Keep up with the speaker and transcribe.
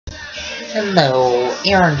Hello,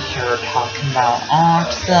 Aaron here talking about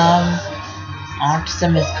autism.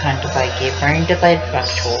 Autism is kind of like a brain-delayed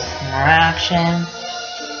virtual interaction,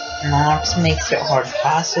 and autism makes it hard to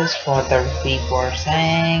process what other people are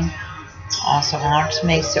saying. Also, autism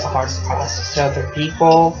makes it hard to process other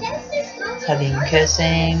people, hugging and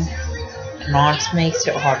kissing, and autism makes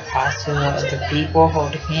it hard to process other people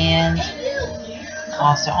holding hands.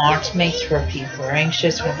 Also, autism makes where people are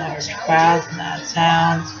anxious when large crowds and loud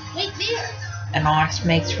sounds. And autism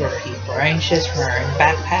makes where people are anxious wearing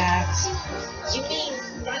backpacks.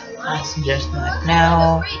 Also, just like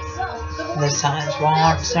now, the signs of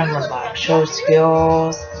autism are lack show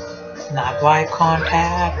skills, lack eye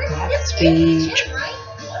contact, lack speech,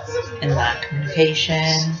 and lack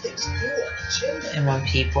communication. And when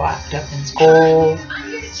people act up in school,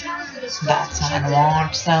 that's sign of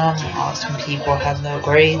autism. Also, when people have low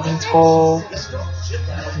grades in school,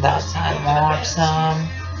 that's sign of autism.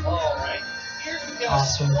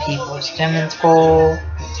 Also, when people are stimming in school,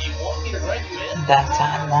 that's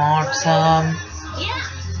sign of autism.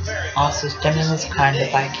 Also, stimming is kind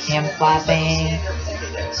of like hand flapping,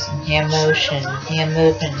 hand motion, hand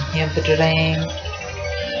movement, hand fidgeting.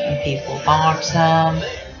 And people with autism,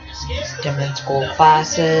 stem in school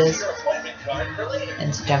classes,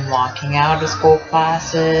 and stem walking out of school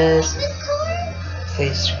classes.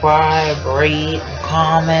 Please subscribe, rate, and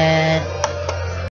comment.